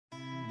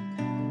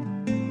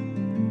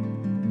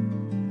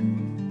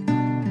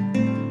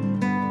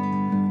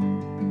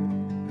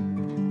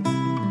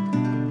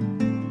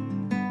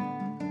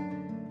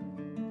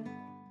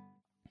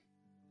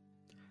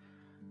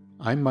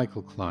I'm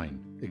Michael Klein,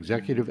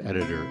 Executive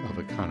Editor of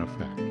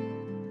Econofact,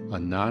 a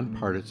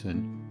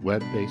nonpartisan,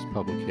 web-based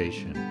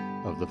publication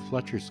of the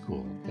Fletcher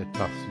School at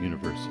Tufts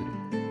University.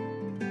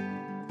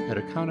 At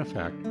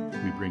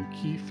Econofact, we bring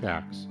key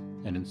facts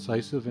and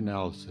incisive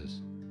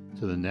analysis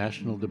to the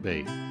national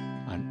debate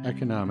on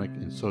economic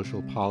and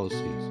social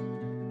policies,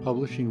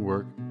 publishing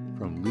work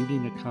from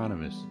leading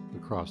economists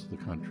across the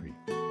country.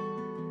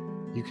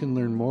 You can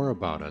learn more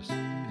about us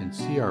and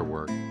see our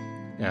work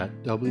at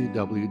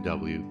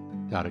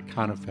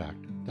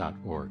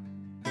www.econofact.org.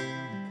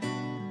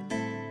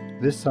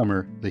 This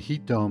summer, the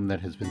heat dome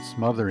that has been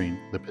smothering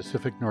the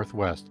Pacific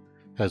Northwest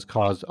has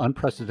caused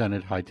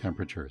unprecedented high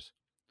temperatures.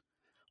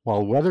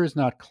 While weather is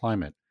not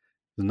climate,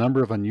 the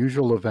number of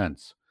unusual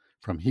events,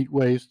 from heat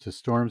waves to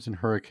storms and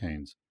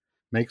hurricanes,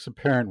 makes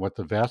apparent what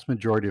the vast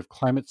majority of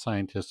climate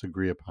scientists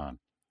agree upon.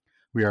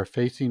 We are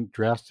facing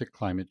drastic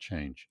climate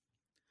change.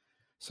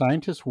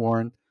 Scientists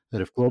warn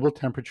that if global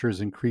temperatures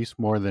increase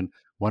more than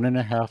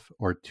 1.5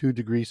 or 2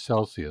 degrees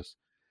Celsius,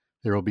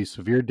 there will be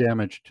severe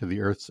damage to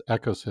the Earth's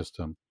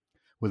ecosystem,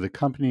 with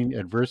accompanying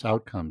adverse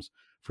outcomes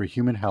for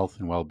human health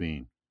and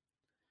well-being.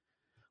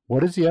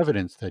 What is the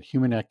evidence that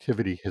human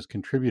activity has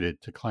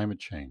contributed to climate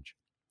change?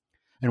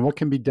 And what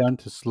can be done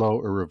to slow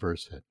or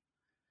reverse it?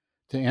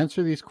 To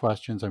answer these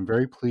questions, I'm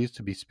very pleased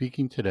to be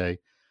speaking today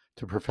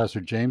to Professor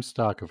James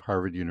Stock of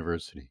Harvard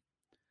University.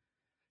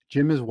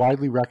 Jim is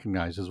widely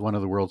recognized as one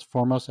of the world's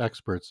foremost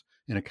experts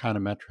in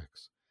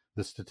econometrics,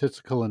 the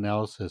statistical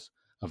analysis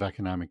of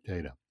economic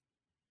data.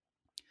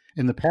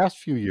 In the past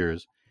few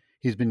years,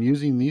 he's been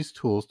using these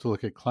tools to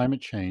look at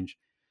climate change,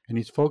 and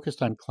he's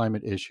focused on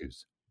climate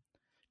issues.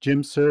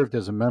 Jim served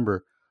as a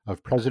member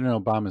of President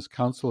Obama's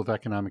Council of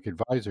Economic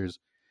Advisors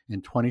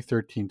in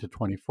 2013 to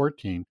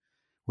 2014,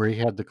 where he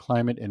had the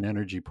climate and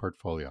energy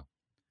portfolio.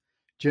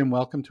 Jim,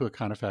 welcome to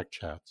Econofact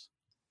Chats.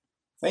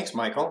 Thanks,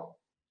 Michael.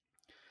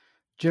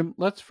 Jim,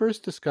 let's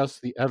first discuss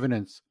the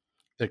evidence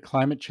that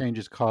climate change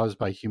is caused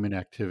by human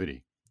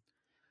activity.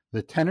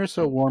 The 10 or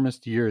so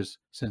warmest years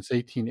since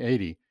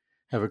 1880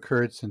 have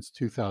occurred since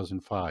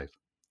 2005.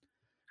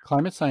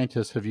 Climate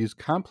scientists have used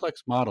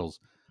complex models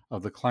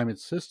of the climate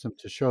system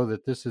to show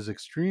that this is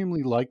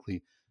extremely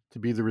likely to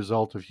be the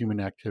result of human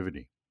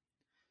activity.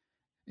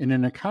 In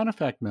an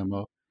Econofact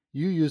memo,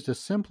 you used a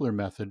simpler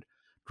method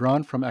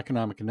drawn from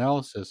economic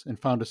analysis and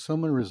found a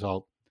similar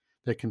result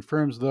that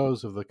confirms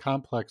those of the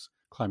complex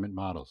climate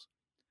models.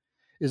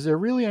 Is there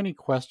really any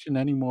question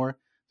anymore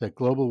that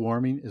global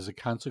warming is a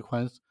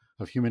consequence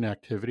of human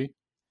activity?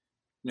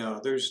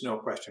 No, there's no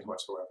question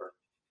whatsoever.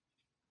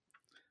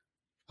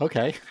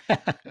 Okay.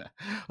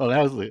 Well,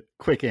 that was a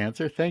quick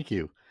answer. Thank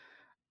you.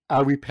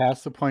 Are we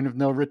past the point of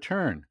no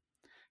return?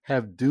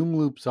 Have doom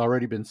loops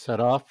already been set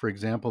off? For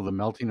example, the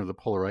melting of the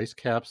polar ice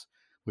caps,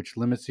 which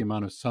limits the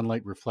amount of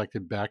sunlight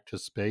reflected back to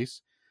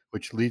space,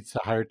 which leads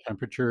to higher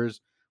temperatures,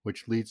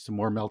 which leads to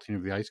more melting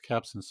of the ice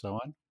caps, and so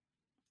on?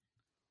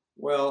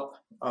 Well,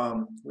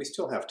 we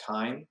still have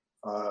time,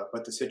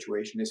 but the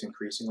situation is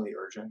increasingly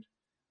urgent.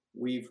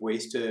 We've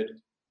wasted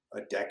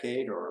a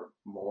decade or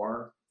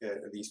more,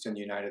 at least in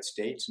the United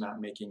States, not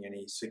making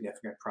any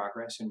significant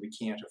progress, and we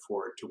can't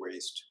afford to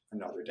waste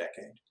another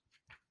decade.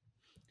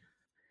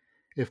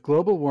 If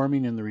global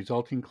warming and the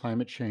resulting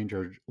climate change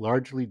are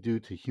largely due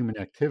to human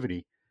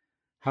activity,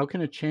 how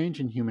can a change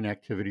in human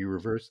activity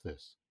reverse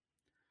this?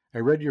 I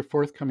read your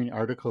forthcoming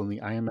article in the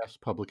IMF's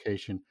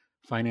publication,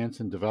 Finance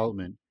and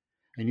Development,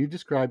 and you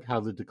described how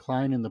the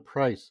decline in the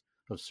price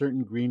of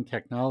certain green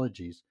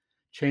technologies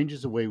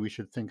changes the way we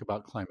should think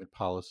about climate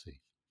policy.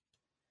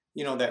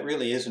 You know, that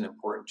really is an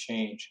important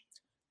change.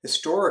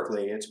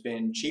 Historically, it's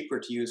been cheaper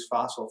to use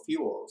fossil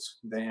fuels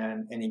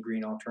than any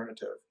green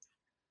alternative.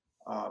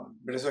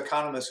 But as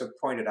economists have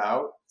pointed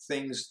out,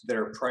 things that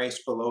are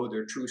priced below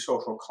their true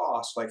social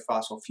costs, like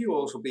fossil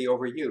fuels, will be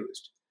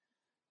overused.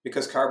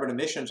 Because carbon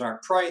emissions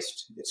aren't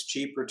priced, it's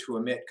cheaper to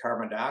emit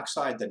carbon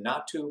dioxide than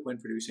not to when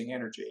producing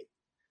energy.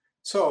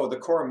 So the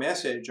core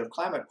message of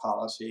climate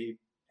policy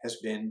has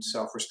been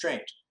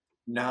self-restraint,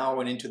 now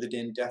and into the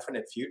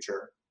indefinite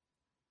future,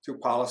 through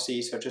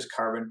policies such as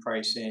carbon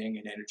pricing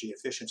and energy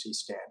efficiency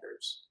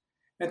standards,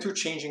 and through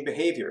changing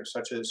behavior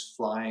such as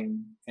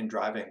flying and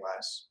driving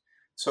less.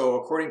 So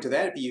according to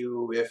that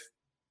view, if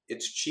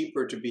it's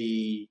cheaper to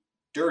be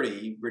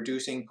dirty,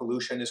 reducing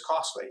pollution is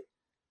costly,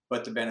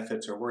 but the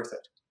benefits are worth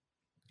it.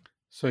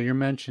 So you're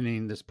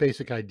mentioning this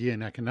basic idea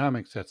in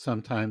economics that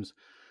sometimes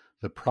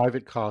the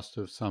private cost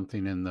of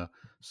something and the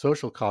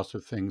social cost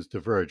of things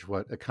diverge,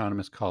 what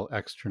economists call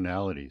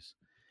externalities.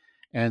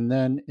 And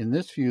then in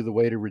this view, the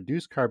way to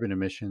reduce carbon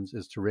emissions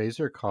is to raise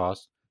their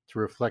cost to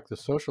reflect the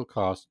social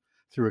cost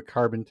through a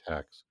carbon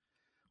tax.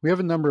 We have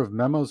a number of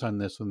memos on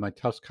this with my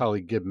Tufts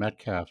colleague Gib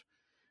Metcalf,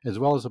 as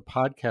well as a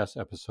podcast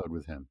episode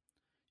with him.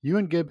 You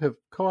and Gib have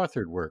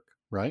co-authored work,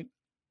 right?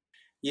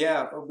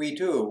 Yeah, we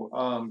do.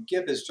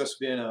 Gib has just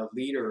been a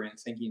leader in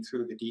thinking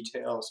through the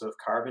details of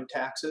carbon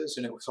taxes,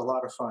 and it was a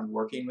lot of fun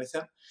working with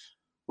him.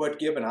 What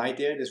Gib and I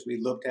did is we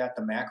looked at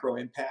the macro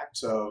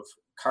impacts of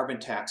carbon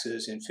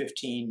taxes in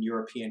 15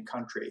 European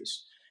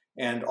countries.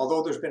 And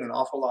although there's been an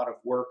awful lot of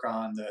work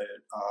on the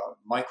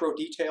micro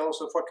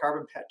details of what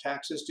carbon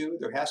taxes do,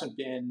 there hasn't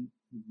been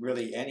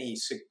really any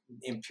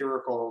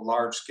empirical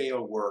large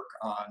scale work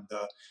on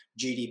the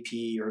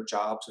GDP or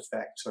jobs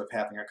effects of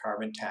having a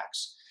carbon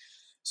tax.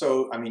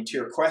 So, I mean, to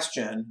your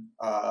question,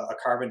 a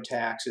carbon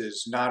tax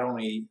is not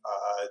only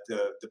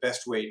the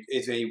best way,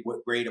 is a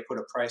way to put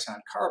a price on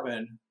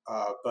carbon,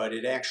 but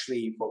it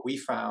actually, what we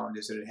found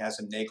is that it has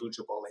a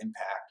negligible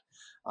impact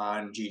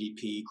on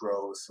GDP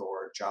growth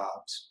or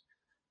jobs.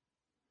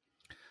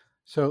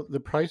 So, the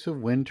price of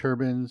wind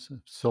turbines,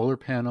 solar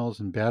panels,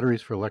 and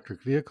batteries for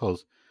electric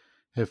vehicles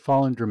have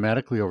fallen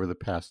dramatically over the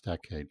past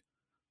decade.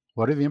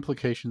 What are the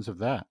implications of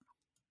that?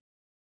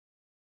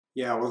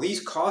 Yeah, well, these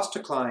cost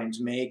declines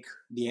make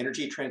the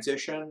energy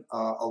transition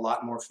a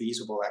lot more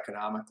feasible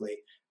economically.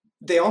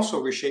 They also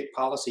reshape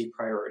policy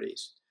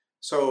priorities.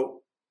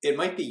 So it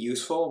might be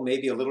useful,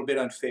 maybe a little bit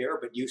unfair,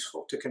 but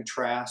useful to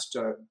contrast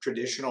a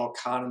traditional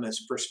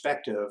economist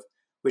perspective,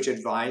 which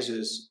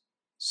advises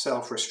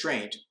self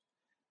restraint,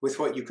 with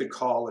what you could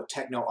call a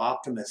techno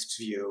optimist's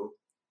view,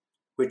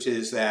 which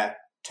is that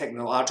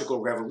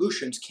technological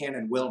revolutions can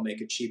and will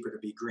make it cheaper to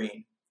be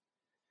green.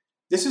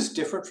 This is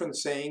different from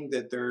saying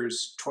that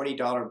there's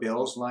 $20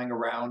 bills lying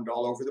around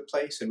all over the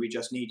place and we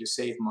just need to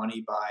save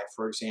money by,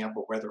 for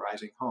example,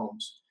 weatherizing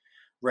homes.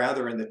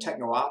 Rather, in the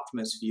techno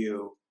optimist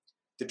view,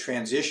 the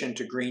transition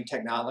to green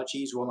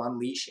technologies will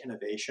unleash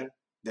innovation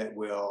that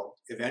will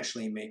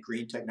eventually make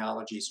green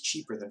technologies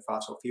cheaper than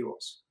fossil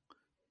fuels.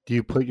 Do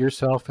you put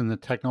yourself in the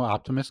techno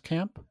optimist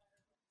camp?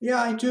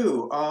 Yeah, I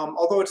do.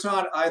 Although it's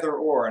not either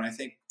or, and I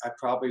think I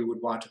probably would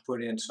want to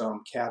put in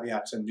some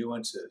caveats and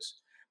nuances.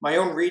 My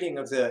own reading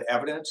of the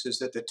evidence is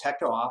that the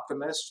techno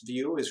optimist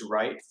view is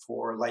right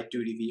for light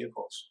duty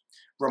vehicles.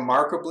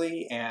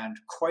 Remarkably and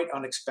quite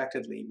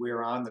unexpectedly,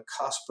 we're on the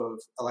cusp of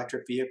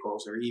electric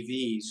vehicles or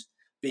EVs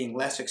being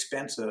less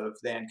expensive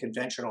than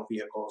conventional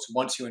vehicles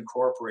once you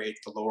incorporate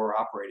the lower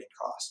operating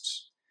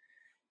costs.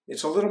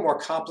 It's a little more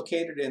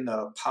complicated in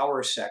the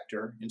power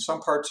sector. In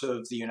some parts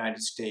of the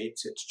United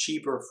States, it's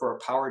cheaper for a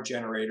power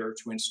generator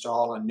to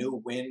install a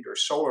new wind or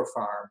solar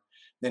farm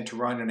than to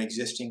run an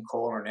existing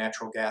coal or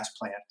natural gas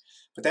plant.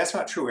 But that's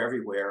not true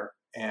everywhere.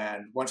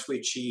 And once we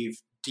achieve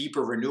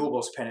deeper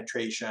renewables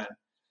penetration,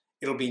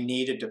 it'll be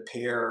needed to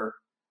pair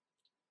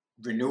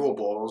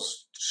renewables,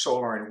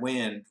 solar and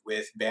wind,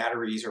 with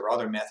batteries or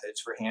other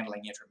methods for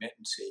handling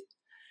intermittency.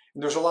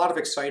 And there's a lot of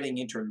exciting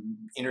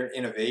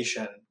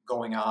innovation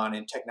going on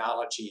in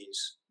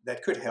technologies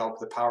that could help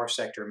the power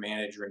sector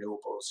manage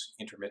renewables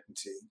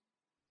intermittency.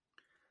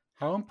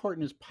 How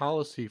important is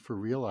policy for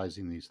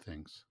realizing these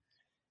things?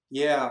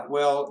 Yeah,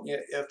 well,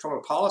 from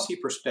a policy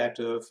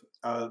perspective,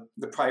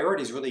 the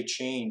priorities really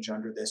change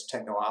under this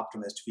techno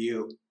optimist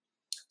view.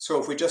 So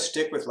if we just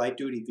stick with light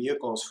duty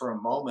vehicles for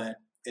a moment,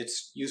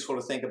 it's useful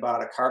to think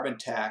about a carbon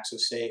tax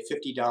of, say,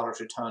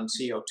 $50 a ton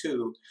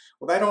CO2.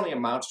 Well, that only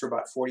amounts to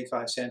about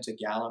 45 cents a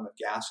gallon of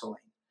gasoline.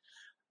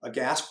 A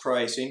gas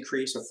price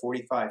increase of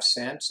 45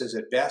 cents is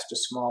at best a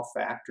small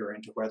factor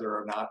into whether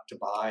or not to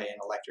buy an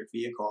electric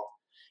vehicle.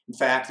 In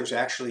fact, there's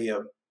actually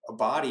a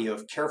body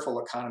of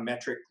careful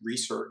econometric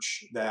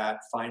research that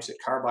finds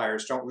that car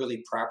buyers don't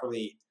really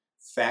properly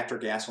factor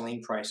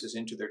gasoline prices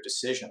into their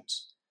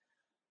decisions.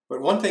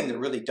 But one thing that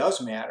really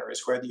does matter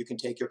is whether you can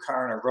take your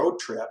car on a road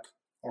trip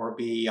or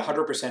be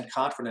 100%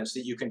 confident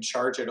that you can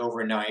charge it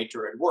overnight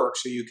or at work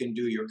so you can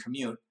do your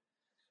commute.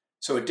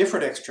 So a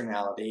different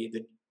externality,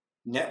 the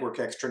network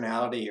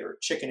externality or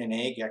chicken and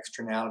egg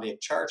externality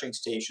of charging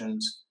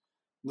stations,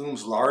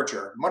 looms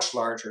larger, much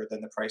larger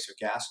than the price of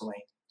gasoline.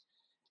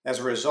 As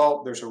a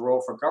result, there's a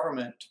role for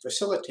government to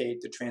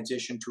facilitate the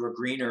transition to a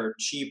greener,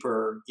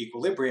 cheaper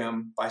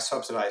equilibrium by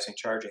subsidizing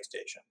charging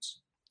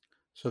stations.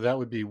 So, that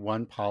would be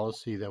one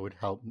policy that would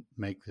help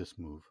make this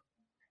move.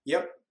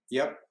 Yep,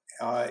 yep,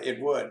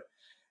 it would.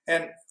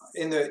 And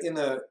in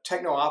the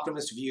techno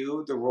optimist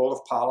view, the role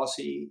of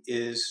policy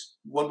is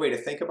one way to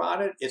think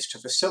about it. It's to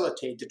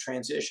facilitate the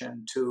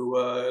transition to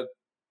a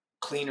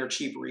cleaner,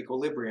 cheaper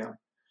equilibrium.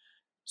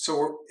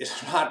 So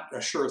it's not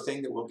a sure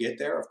thing that we'll get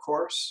there, of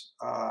course.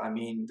 I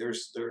mean,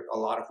 there's a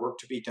lot of work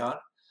to be done.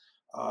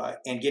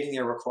 And getting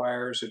there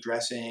requires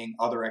addressing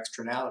other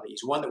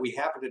externalities. One that we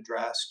haven't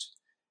addressed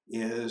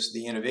is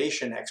the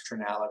innovation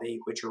externality,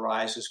 which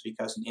arises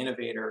because an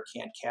innovator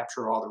can't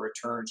capture all the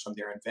returns from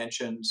their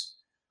inventions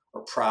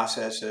or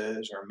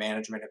processes or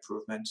management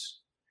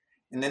improvements.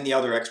 And then the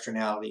other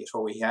externality is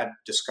what we had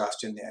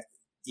discussed in the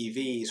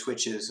EVs,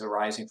 which is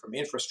arising from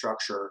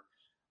infrastructure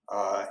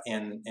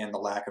and the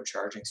lack of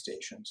charging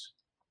stations.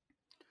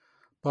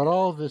 But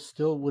all of this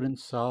still wouldn't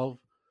solve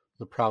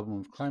the problem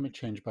of climate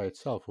change by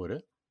itself, would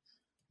it?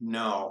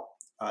 No,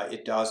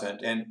 it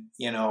doesn't. And,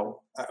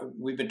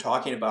 we've been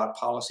talking about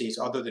policies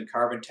other than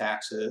carbon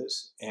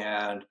taxes,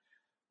 and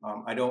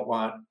I don't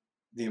want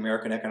the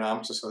American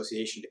Economics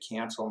Association to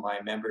cancel my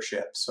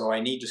membership. So I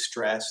need to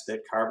stress that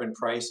carbon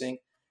pricing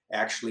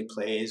actually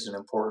plays an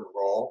important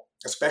role,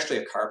 especially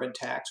a carbon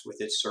tax with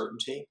its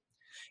certainty.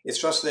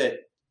 It's just that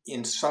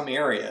in some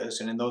areas,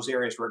 and in those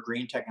areas where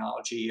green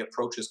technology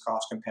approaches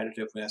cost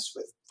competitiveness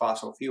with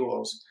fossil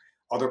fuels,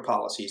 other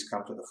policies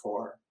come to the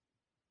fore.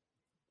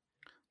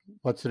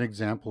 What's an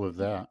example of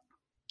that?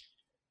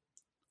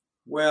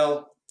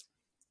 Well,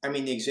 I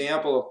mean, the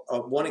example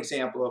of one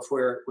example of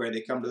where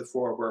they come to the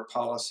fore, where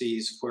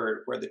policies,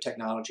 where the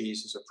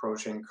technologies is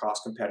approaching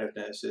cost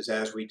competitiveness is,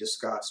 as we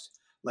discussed,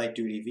 light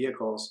duty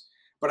vehicles.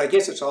 But I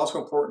guess it's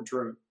also important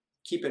to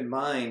keep in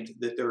mind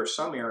that there are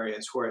some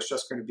areas where it's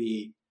just going to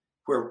be,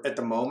 where at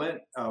the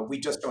moment we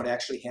just don't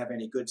actually have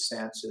any good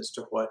sense as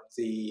to what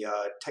the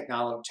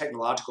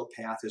technological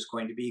path is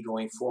going to be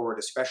going forward,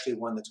 especially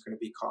one that's going to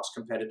be cost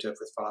competitive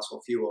with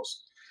fossil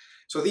fuels.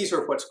 So these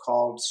are what's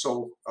called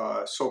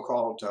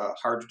so-called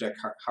hard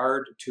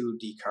to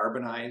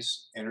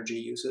decarbonize energy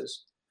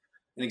uses.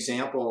 An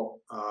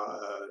example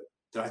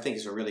that I think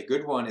is a really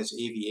good one is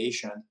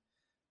aviation.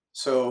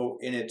 So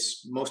in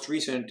its most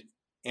recent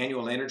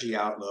annual energy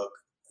outlook,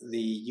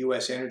 the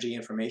U.S. Energy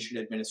Information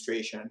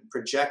Administration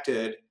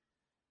projected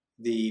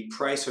the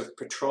price of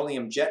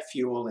petroleum jet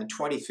fuel in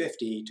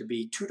 2050 to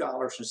be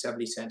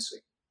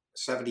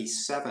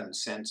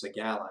 $2.77 a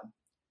gallon.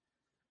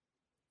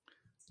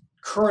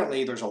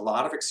 Currently, there's a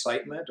lot of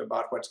excitement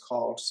about what's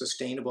called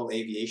sustainable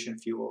aviation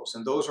fuels,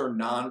 and those are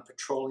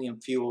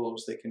non-petroleum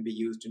fuels that can be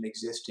used in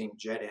existing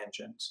jet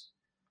engines.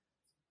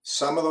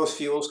 Some of those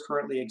fuels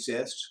currently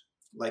exist,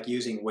 like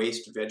using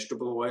waste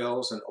vegetable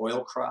oils and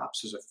oil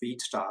crops as a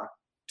feedstock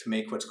to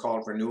make what's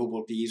called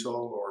renewable diesel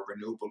or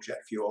renewable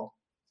jet fuel.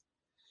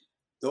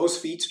 Those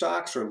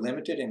feedstocks are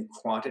limited in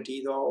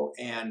quantity, though,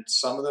 and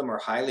some of them are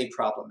highly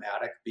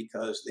problematic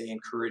because they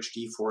encourage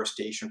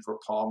deforestation for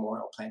palm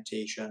oil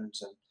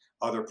plantations and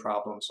other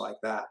problems like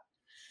that.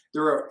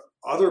 There are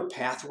other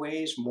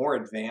pathways, more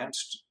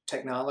advanced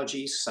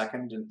technologies,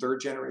 second and third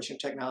generation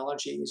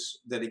technologies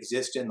that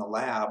exist in the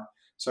lab,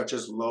 such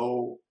as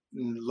low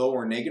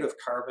or negative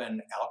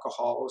carbon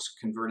alcohols,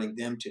 converting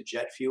them to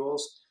jet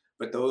fuels.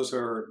 But those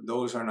are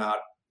not,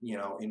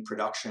 in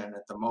production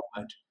at the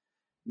moment.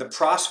 The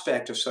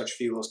prospect of such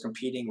fuels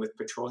competing with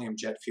petroleum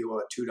jet fuel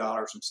at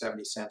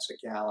 $2.70 a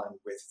gallon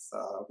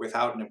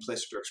without an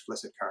implicit or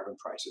explicit carbon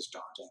price is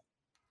daunting.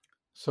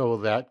 So will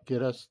that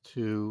get us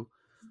to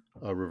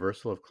a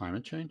reversal of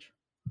climate change?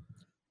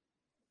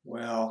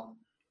 Well,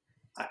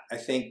 I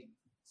think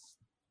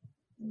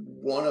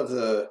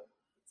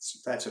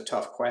that's a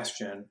tough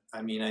question.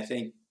 I mean, I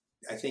think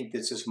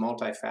this is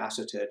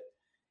multifaceted.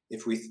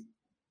 If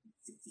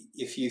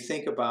you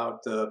think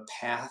about the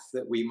path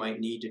that we might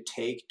need to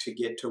take to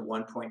get to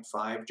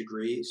 1.5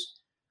 degrees,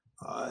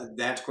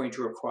 that's going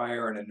to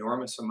require an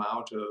enormous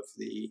amount of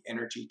the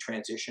energy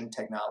transition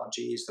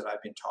technologies that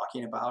I've been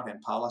talking about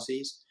and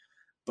policies.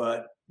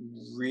 But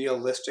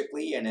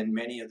realistically, and in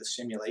many of the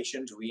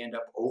simulations, we end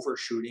up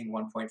overshooting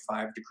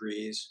 1.5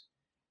 degrees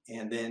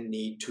and then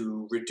need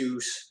to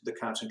reduce the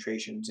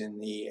concentrations in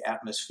the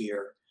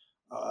atmosphere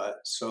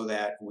so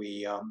that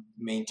we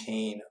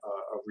maintain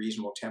a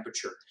reasonable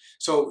temperature.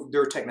 So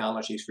there are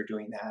technologies for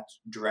doing that,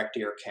 direct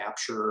air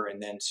capture and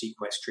then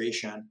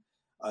sequestration.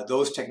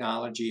 Those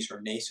technologies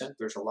are nascent.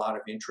 There's a lot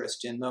of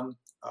interest in them.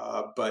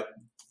 But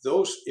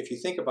those, if you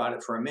think about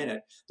it for a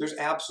minute, there's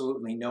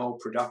absolutely no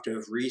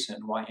productive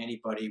reason why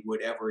anybody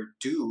would ever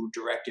do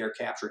direct air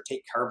capture,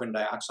 take carbon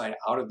dioxide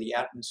out of the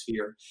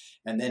atmosphere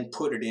and then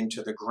put it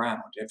into the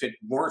ground. If it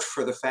weren't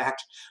for the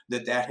fact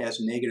that that has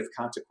negative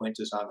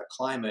consequences on the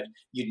climate,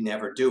 you'd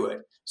never do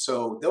it.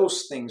 So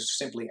those things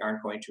simply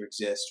aren't going to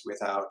exist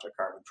without a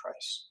carbon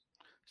price.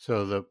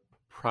 So the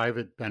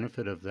private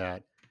benefit of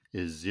that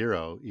is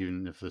zero,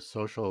 even if the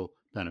social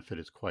benefit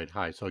is quite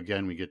high. So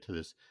again, we get to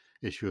this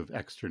issue of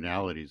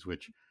externalities,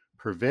 which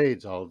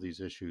pervades all of these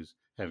issues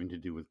having to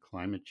do with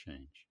climate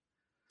change.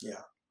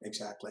 Yeah,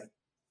 exactly.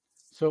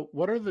 So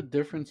what are the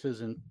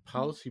differences in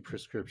policy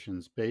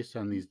prescriptions based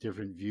on these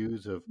different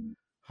views of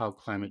how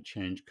climate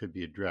change could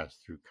be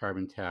addressed through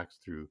carbon tax,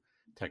 through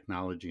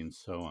technology, and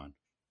so on?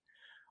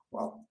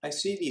 Well, I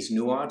see these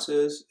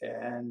nuances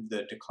and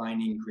the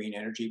declining green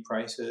energy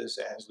prices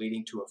as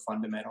leading to a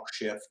fundamental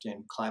shift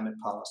in climate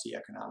policy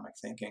economic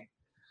thinking.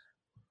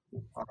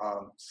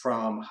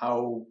 From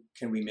how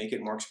can we make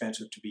it more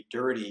expensive to be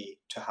dirty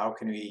to how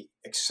can we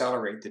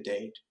accelerate the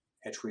date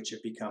at which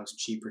it becomes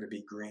cheaper to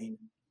be green.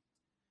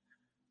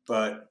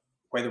 But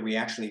whether we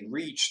actually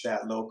reach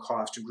that low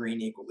cost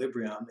green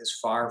equilibrium is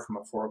far from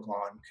a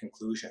foregone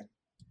conclusion.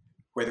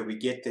 Whether we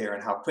get there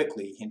and how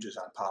quickly hinges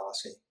on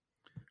policy.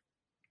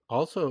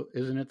 Also,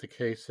 isn't it the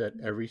case that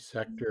every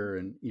sector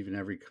and even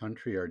every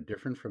country are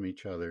different from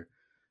each other?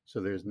 So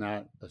there's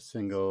not a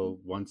single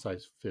one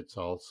size fits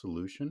all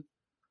solution?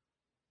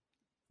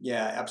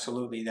 Yeah,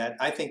 absolutely.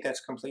 I think that's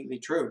completely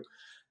true.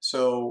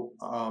 So,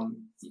 and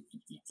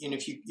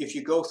if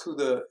you go through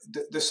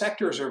the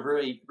sectors are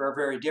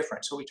very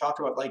different. So we talked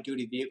about light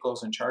duty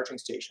vehicles and charging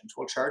stations.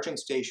 Well, charging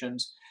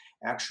stations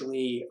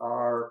actually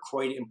are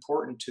quite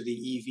important to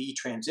the EV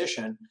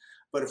transition,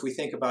 But if we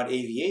think about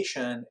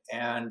aviation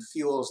and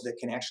fuels that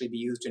can actually be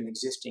used in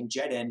existing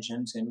jet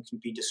engines and can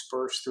be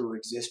dispersed through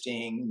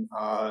existing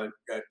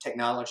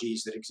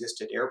technologies that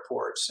exist at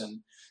airports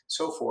and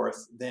so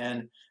forth,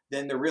 then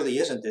there really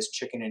isn't this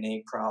chicken and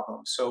egg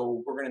problem.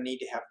 So we're going to need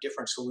to have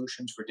different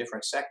solutions for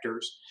different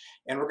sectors,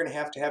 and we're going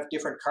to have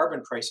different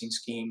carbon pricing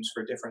schemes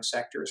for different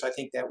sectors. I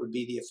think that would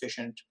be the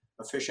efficient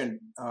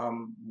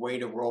way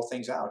to roll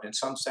things out. In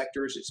some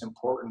sectors, it's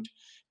important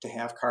to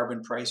have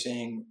carbon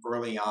pricing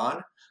early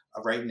on.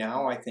 Right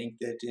now, I think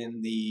that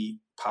in the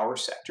power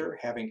sector,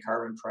 having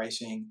carbon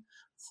pricing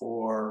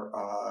for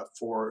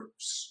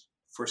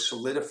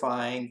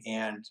solidifying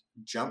and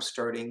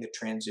jumpstarting the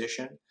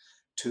transition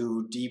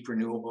to deep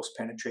renewables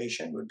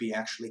penetration would be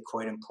actually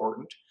quite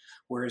important.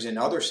 Whereas in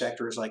other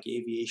sectors like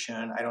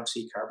aviation, I don't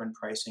see carbon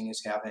pricing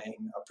as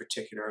having a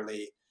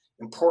particularly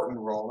important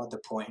role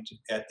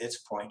at its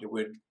point. It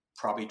would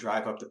probably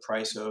drive up the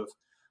price of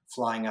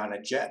flying on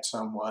a jet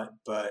somewhat,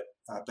 but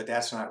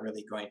that's not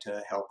really going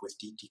to help with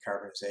deep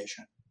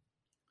decarbonization.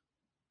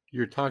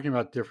 You're talking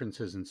about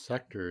differences in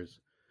sectors,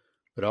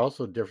 but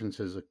also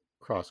differences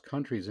across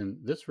countries, and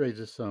this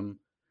raises some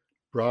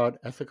broad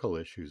ethical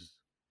issues.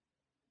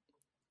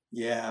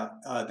 Yeah,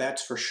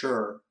 that's for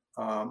sure.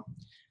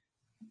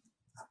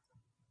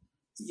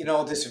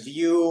 This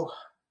view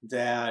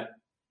that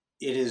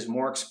it is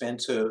more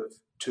expensive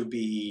to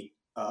be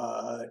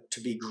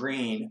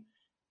green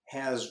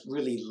has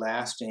really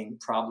lasting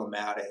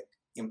problematic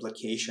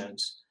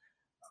implications,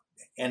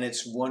 and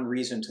it's one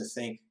reason to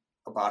think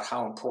about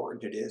how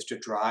important it is to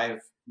drive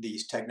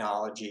these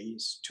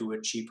technologies to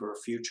a cheaper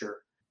future.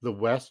 The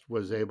West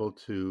was able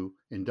to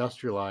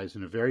industrialize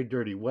in a very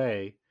dirty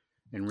way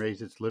and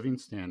raise its living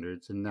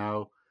standards, and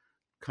now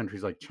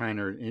countries like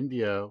China and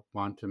India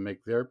want to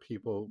make their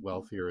people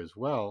wealthier as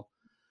well.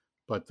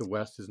 But the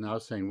West is now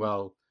saying,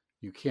 well,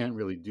 you can't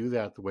really do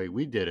that the way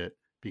we did it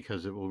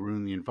because it will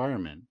ruin the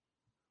environment.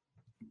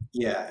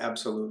 Yeah,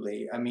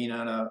 absolutely. I mean,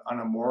 on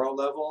a moral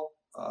level,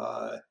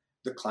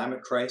 the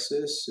climate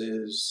crisis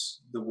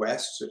is the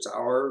West. It's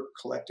our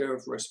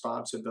collective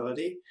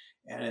responsibility,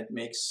 and it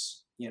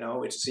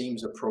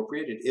seems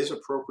appropriate. It is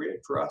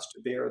appropriate for us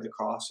to bear the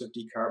cost of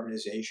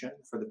decarbonization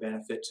for the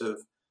benefits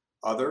of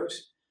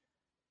others.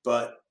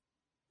 But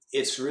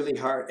it's really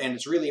hard, and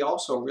it's really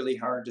also really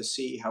hard to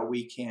see how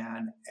we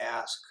can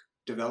ask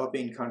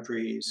developing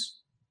countries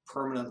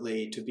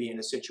permanently to be in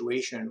a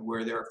situation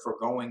where they're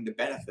foregoing the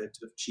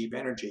benefits of cheap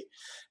energy.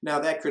 Now,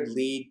 that could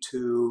lead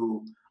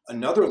to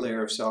another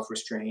layer of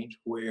self-restraint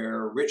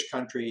where rich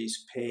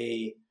countries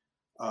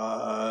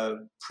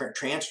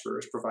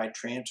provide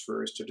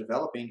transfers to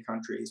developing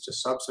countries to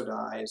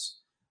subsidize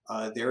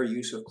their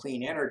use of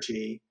clean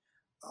energy.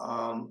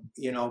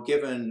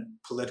 Given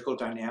political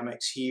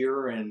dynamics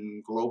here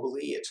and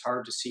globally, it's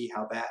hard to see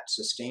how that's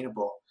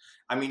sustainable.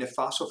 I mean, if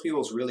fossil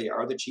fuels really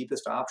are the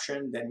cheapest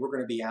option, then we're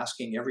going to be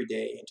asking every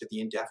day into the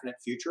indefinite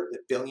future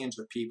that billions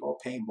of people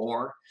pay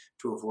more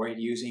to avoid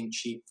using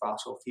cheap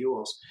fossil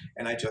fuels.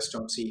 And I just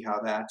don't see how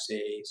that's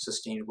a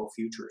sustainable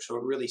future. So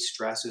it really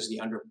stresses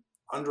the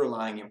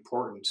underlying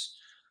importance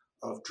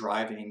of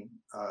driving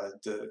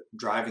the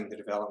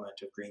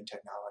development of green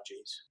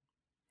technologies.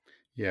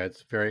 Yeah,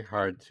 it's very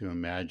hard to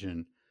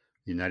imagine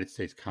the United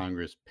States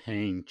Congress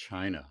paying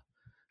China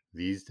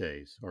these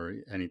days or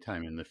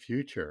anytime in the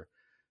future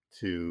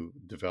to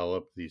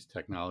develop these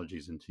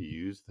technologies and to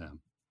use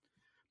them.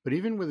 But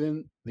even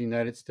within the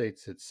United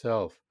States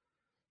itself,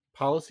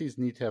 policies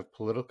need to have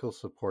political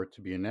support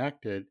to be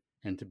enacted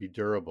and to be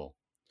durable.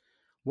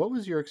 What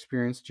was your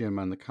experience, Jim,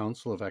 on the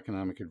Council of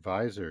Economic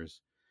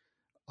Advisors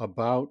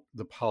about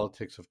the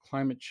politics of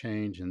climate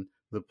change and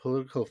the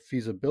political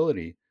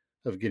feasibility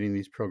of getting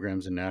these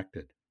programs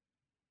enacted?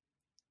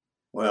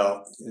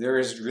 Well, there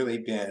has really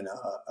been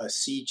a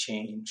sea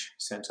change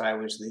since I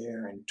was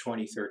there in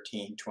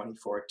 2013,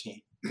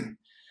 2014.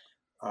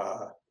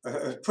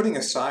 Putting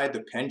aside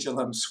the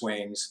pendulum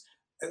swings,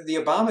 the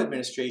Obama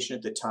administration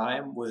at the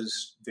time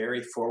was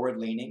very forward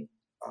leaning.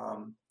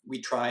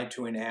 We tried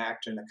to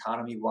enact an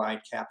economy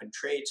wide cap and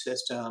trade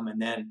system, and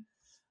then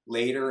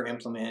later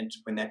implement,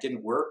 when that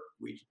didn't work,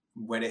 we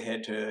went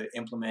ahead to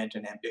implement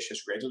an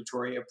ambitious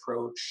regulatory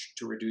approach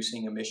to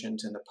reducing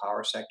emissions in the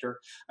power sector.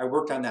 I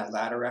worked on that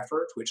latter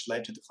effort, which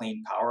led to the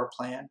Clean Power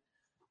Plan,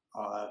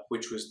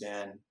 which was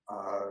then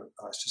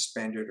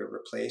suspended or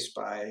replaced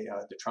by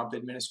the Trump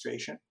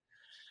administration.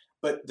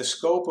 But the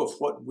scope of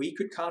what we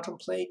could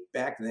contemplate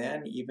back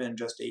then, even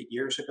just 8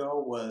 years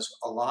ago, was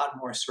a lot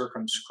more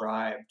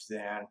circumscribed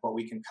than what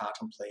we can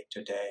contemplate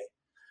today.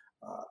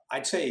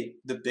 I'd say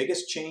the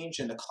biggest change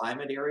in the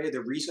climate area,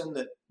 the reason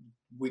that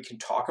we can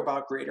talk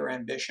about greater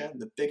ambition,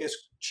 the biggest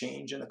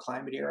change in the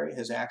climate area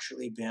has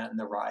actually been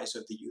the rise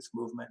of the youth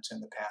movements in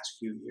the past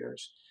few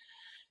years.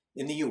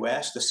 In the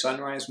US, the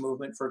Sunrise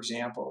Movement, for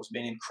example, has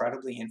been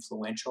incredibly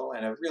influential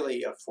and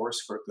really a force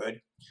for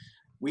good.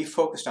 We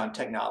focused on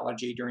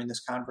technology during this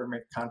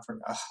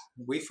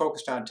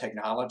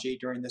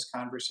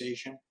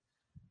conversation.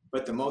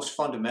 But the most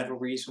fundamental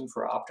reason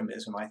for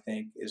optimism, I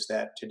think, is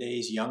that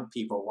today's young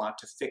people want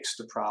to fix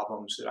the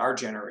problems that our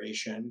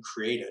generation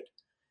created,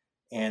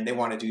 and they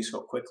want to do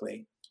so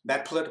quickly.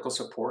 That political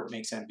support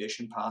makes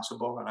ambition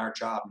possible, and our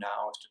job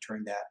now is to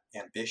turn that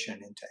ambition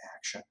into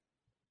action.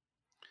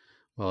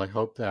 Well, I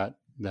hope that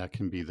that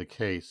can be the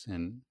case.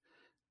 And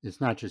it's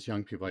not just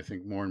young people. I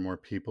think more and more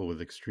people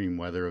with extreme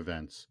weather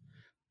events,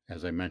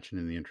 as I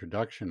mentioned in the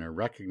introduction, are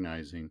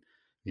recognizing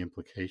the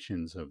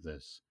implications of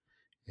this.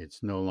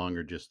 It's no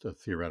longer just a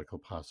theoretical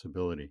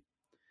possibility.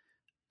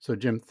 So,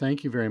 Jim,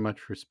 thank you very much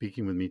for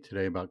speaking with me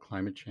today about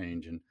climate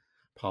change and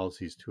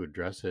policies to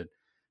address it.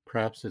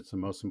 Perhaps it's the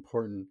most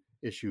important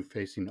issue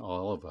facing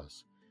all of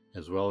us,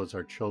 as well as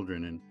our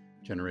children and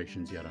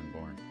generations yet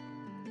unborn.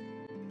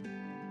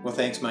 Well,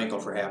 thanks, Michael,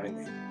 for having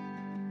me.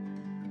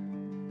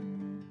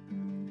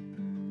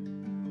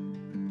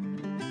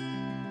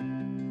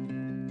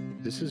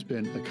 This has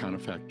been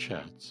Econofact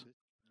Chats.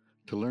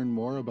 To learn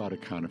more about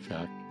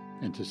Econofact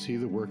and to see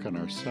the work on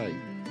our site,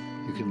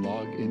 you can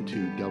log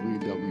into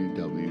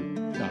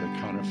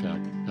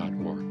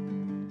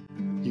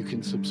www.econofact.org. You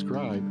can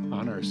subscribe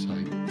on our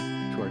site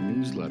to our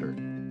newsletter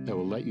that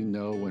will let you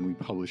know when we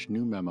publish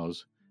new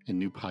memos and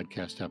new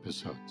podcast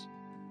episodes.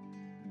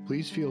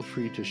 Please feel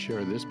free to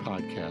share this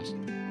podcast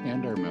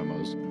and our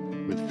memos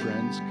with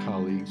friends,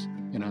 colleagues,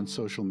 and on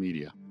social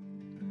media.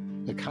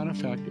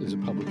 Econofact is a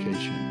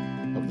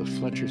publication of the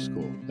Fletcher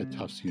School at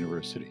Tufts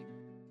University.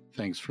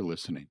 Thanks for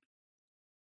listening.